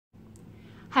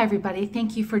Hi everybody,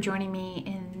 thank you for joining me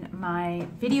in my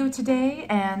video today,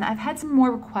 and I've had some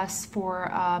more requests for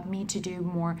me to do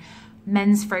more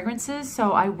men's fragrances,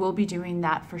 so I will be doing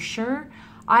that for sure.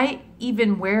 I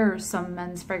even wear some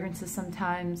men's fragrances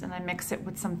sometimes and I mix it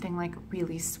with something like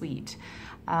really sweet.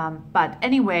 But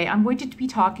anyway, I'm going to be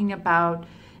talking about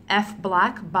F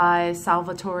Black by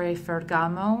Salvatore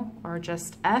Ferragamo, or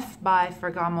just F by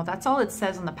Ferragamo. That's all it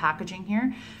says on the packaging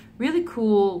here. Really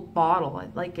cool bottle. I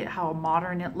like it, how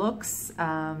modern it looks.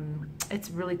 It's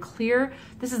really clear.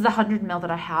 This is the 100 ml that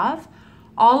I have.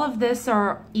 All of this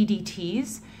are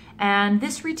EDTs, and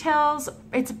this retails,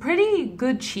 it's a pretty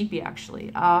good cheapie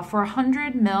actually. For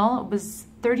 100 ml, it was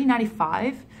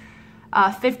 $30.95.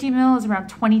 50 ml is around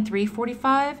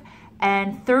 $23.45,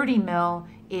 and 30 ml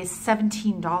is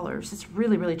 $17. It's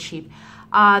really, really cheap.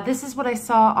 This is what I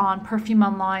saw on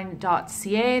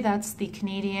perfumeonline.ca. That's the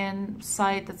Canadian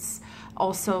site that's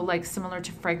also like similar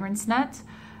to FragranceNet.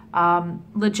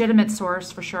 Legitimate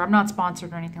source for sure. I'm not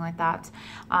sponsored or anything like that.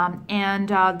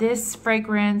 This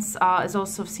fragrance is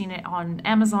also seen it on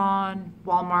Amazon,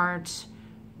 Walmart.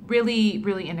 Really,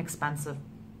 really inexpensive.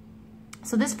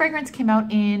 So this fragrance came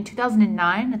out in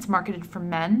 2009. It's marketed for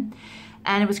men,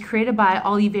 and it was created by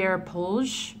Olivier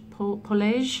Polege.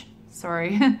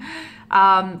 Sorry.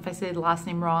 If I say the last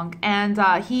name wrong. And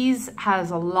he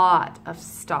has a lot of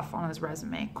stuff on his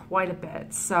resume, quite a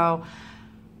bit. So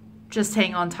just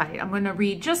hang on tight. I'm going to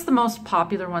read just the most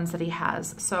popular ones that he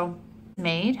has. So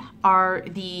made are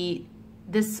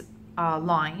this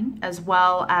line, as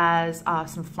well as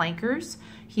some flankers.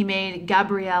 He made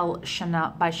Gabrielle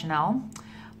by Chanel,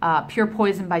 Pure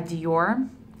Poison by Dior,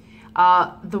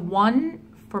 The One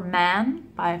for Man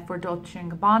for Dolce &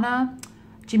 Gabbana,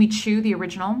 Jimmy Choo, the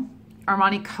original,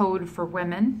 Armani Code for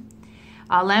women,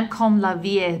 Lancôme La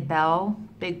Vie est Belle,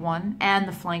 big one, and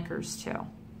the flankers too.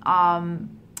 And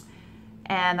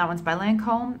that one's by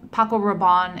Lancôme. Paco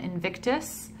Rabanne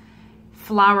Invictus,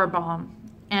 Flower Bomb,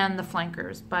 and the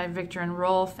flankers by Victor and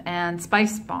Rolf, and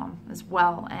Spice Bomb as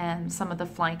well, and some of the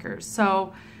flankers.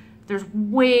 So there's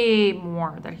way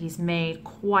more that he's made,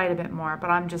 quite a bit more, but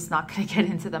I'm just not going to get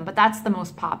into them. But that's the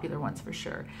most popular ones for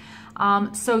sure.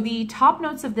 So the top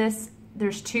notes of this,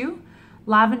 there's two: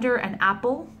 lavender and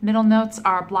apple. Middle notes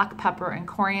are black pepper and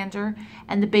coriander,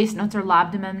 and the base notes are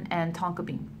labdanum and tonka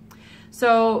bean.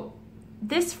 So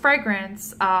this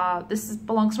fragrance,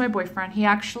 belongs to my boyfriend. He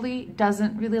actually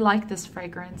doesn't really like this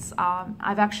fragrance.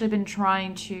 I've actually been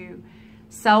trying to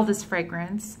sell this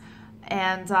fragrance,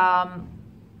 and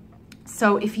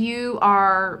so if you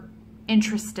are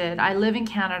interested, I live in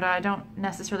Canada. I don't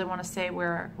necessarily want to say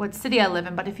what city I live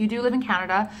in, but if you do live in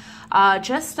Canada,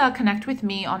 just connect with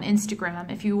me on Instagram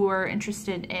if you were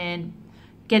interested in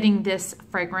getting this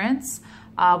fragrance.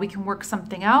 We can work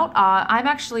something out. I'm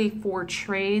actually for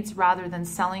trades rather than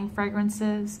selling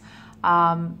fragrances,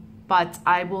 but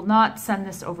I will not send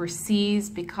this overseas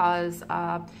because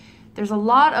there's a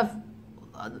lot of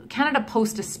Canada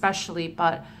Post especially,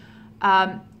 but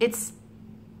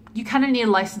you kind of need a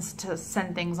license to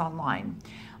send things online.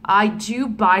 I do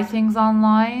buy things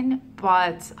online,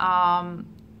 but I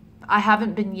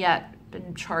haven't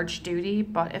been charged duty,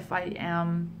 but if I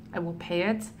am, I will pay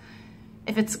it.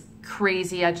 If it's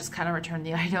crazy, I just kind of return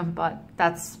the item, but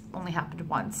that's only happened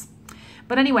once.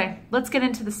 But anyway, let's get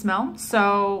into the smell.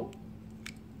 So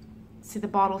see the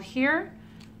bottle here?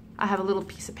 I have a little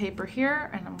piece of paper here,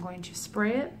 and I'm going to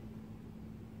spray it.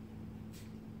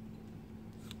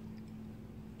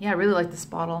 Yeah, I really like this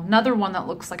bottle. Another one that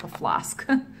looks like a flask.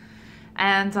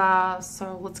 And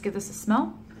so let's give this a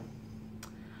smell.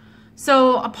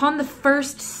 So upon the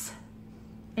first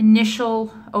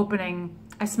initial opening,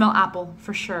 I smell apple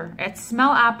for sure. It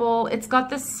smells apple. It's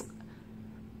got this,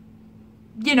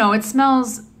 it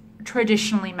smells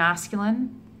traditionally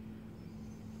masculine.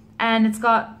 And it's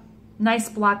got nice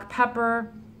black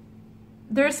pepper.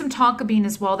 There's some tonka bean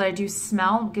as well that I do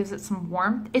smell. It gives it some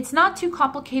warmth. It's not too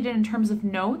complicated in terms of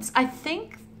notes. I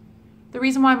think the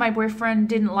reason why my boyfriend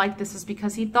didn't like this is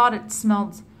because he thought it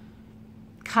smelled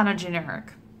kind of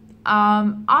generic.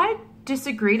 I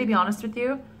disagree, to be honest with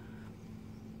you.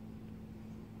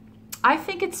 I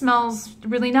think it smells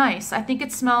really nice. I think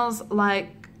it smells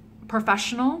like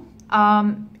professional.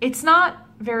 It's not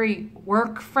very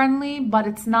work friendly, but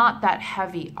it's not that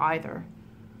heavy either.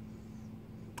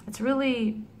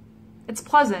 It's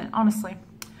pleasant, honestly.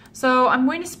 So I'm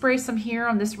going to spray some here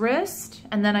on this wrist,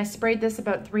 and then I sprayed this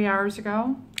about 3 hours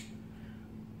ago.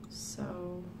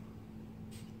 So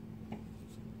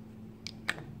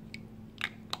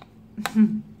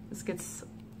this gets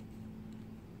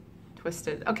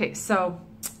twisted. Okay, so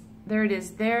there it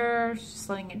is there, just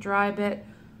letting it dry a bit.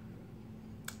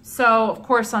 So of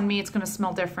course on me it's going to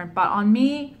smell different, but on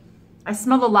me, I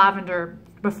smell the lavender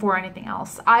before anything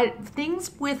else. Things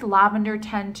with lavender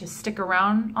tend to stick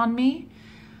around on me.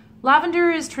 Lavender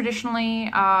is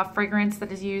traditionally a fragrance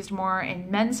that is used more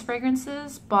in men's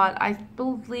fragrances, but I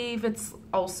believe it's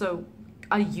also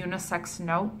a unisex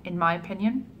note, in my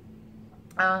opinion.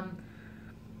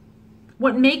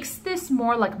 What makes this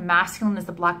more like masculine is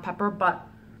the black pepper, but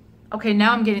okay,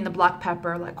 now I'm getting the black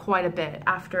pepper like quite a bit.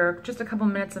 After just a couple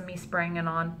minutes of me spraying it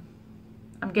on,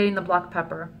 I'm getting the black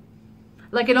pepper.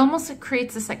 Like it almost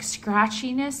creates this like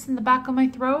scratchiness in the back of my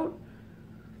throat.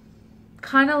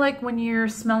 Kind of like when you're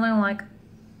smelling like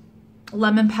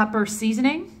lemon pepper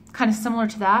seasoning, kind of similar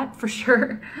to that for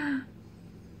sure.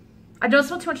 I don't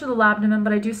smell too much of the lavender,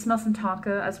 but I do smell some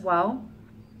tonka as well.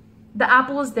 The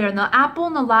apple is there, and the apple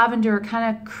and the lavender are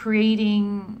kind of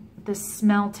creating this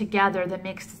smell together that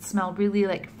makes it smell really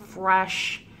like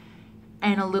fresh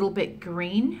and a little bit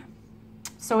green.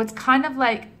 So it's kind of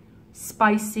like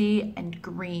spicy and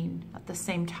green at the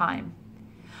same time.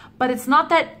 But it's not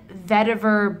that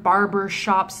vetiver barber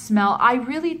shop smell. I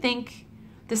really think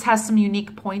this has some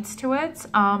unique points to it.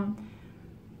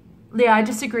 Yeah, I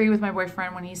disagree with my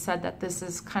boyfriend when he said that this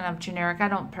is kind of generic. I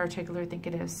don't particularly think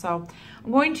it is. So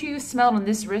I'm going to smell it on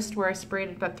this wrist where I sprayed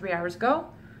it about 3 hours ago.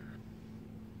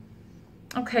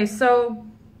 Okay, so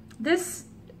this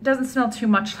doesn't smell too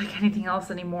much like anything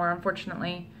else anymore,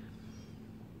 unfortunately.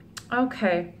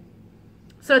 Okay,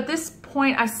 so at this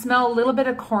point I smell a little bit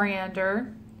of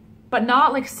coriander, but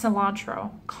not like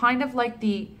cilantro, kind of like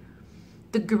the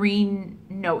green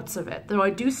notes of it. Though I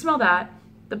do smell that.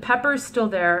 The pepper is still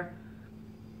there,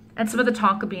 and some of the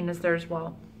tonka bean is there as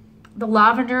well. The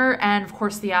lavender and of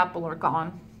course the apple are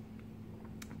gone.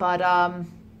 But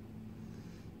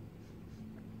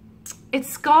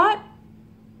it's got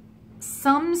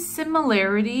some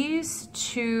similarities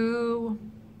to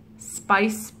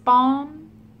Spice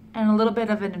Bomb and a little bit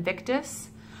of an Invictus.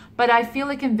 But I feel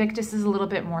like Invictus is a little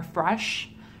bit more fresh,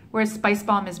 whereas Spice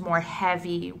Bomb is more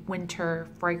heavy winter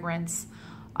fragrance.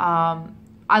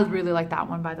 I really like that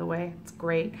one, by the way. It's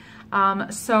great.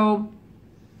 So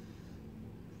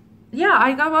yeah,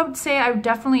 I would say I would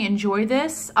definitely enjoy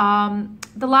this.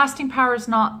 The lasting power is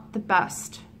not the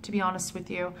best, to be honest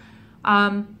with you.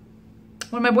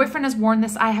 When my boyfriend has worn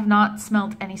this, I have not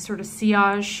smelled any sort of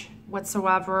sillage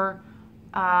whatsoever.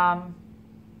 As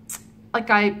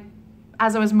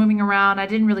I was moving around, I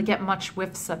didn't really get much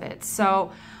whiffs of it.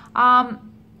 So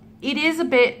it is a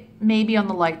bit maybe on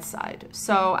the light side.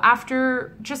 So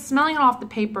after just smelling it off the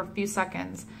paper a few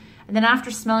seconds, and then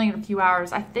after smelling it a few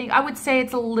hours, I would say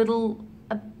it's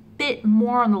a bit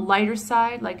more on the lighter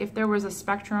side. Like if there was a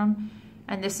spectrum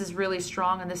and this is really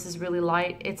strong and this is really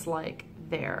light, it's like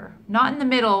there. Not in the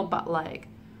middle, but like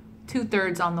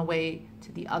 2/3 on the way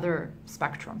to the other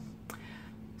spectrum.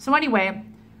 So anyway,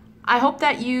 I hope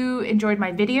that you enjoyed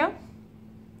my video.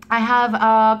 I have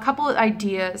a couple of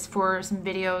ideas for some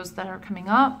videos that are coming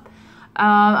up.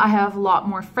 I have a lot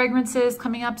more fragrances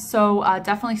coming up, so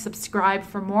definitely subscribe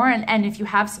for more. And if you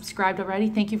have subscribed already,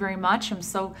 thank you very much. I'm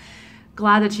so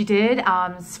glad that you did.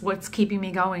 It's what's keeping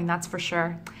me going, that's for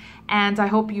sure. And I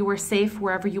hope you were safe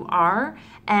wherever you are.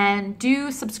 And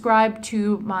do subscribe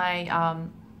to my,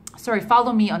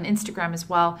 follow me on Instagram as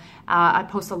well. I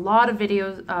post a lot of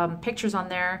videos, pictures on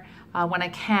there when I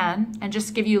can, and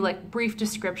just give you like brief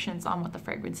descriptions on what the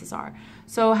fragrances are.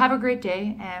 So have a great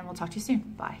day, and we'll talk to you soon.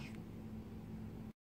 Bye.